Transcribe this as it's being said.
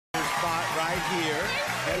right here.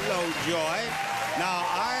 Hello, Joy. Now,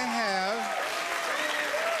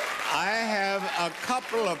 I have a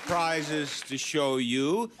couple of prizes to show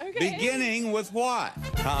you, beginning with what?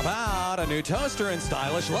 How about a new toaster and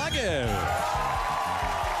stylish luggage?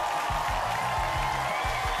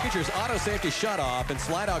 Features auto safety shutoff and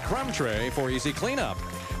slide-out crumb tray for easy cleanup.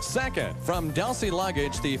 Second, from Delsey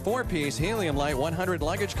Luggage, the 4-piece Helium Light 100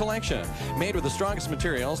 luggage collection. Made with the strongest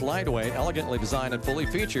materials, lightweight, elegantly designed, and fully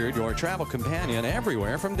featured, your travel companion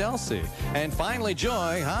everywhere from Delsey. And finally,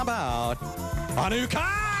 Joy, how about a new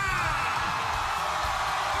car?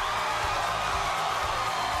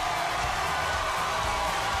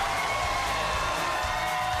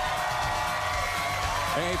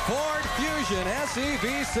 A Ford Fusion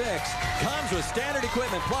SEV6 comes with standard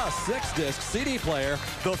equipment plus 6-disc CD player,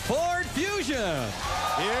 the Ford Fusion.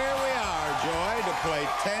 Here we are, Joy, to play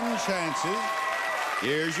 10 chances.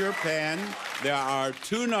 Here's your pen. There are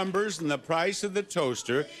 2 numbers in the price of the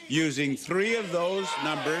toaster. Using 3 of those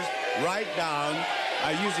numbers, write down,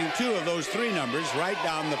 using 2 of those 3 numbers, write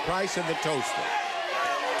down the price of the toaster.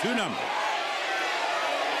 2 numbers.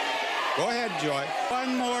 Go ahead, Joy.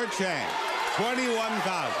 One more chance.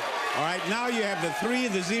 21,000. All right, now you have the 3,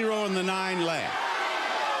 the 0, and the 9 left.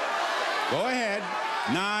 Go ahead.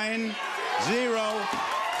 9, 0.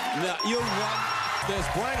 No, you won. This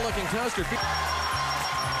bright-looking toaster.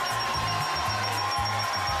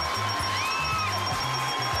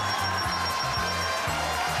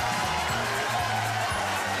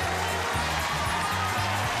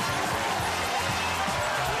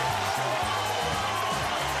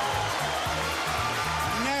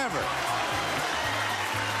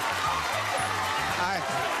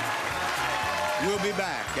 We'll be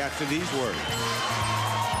back after these words.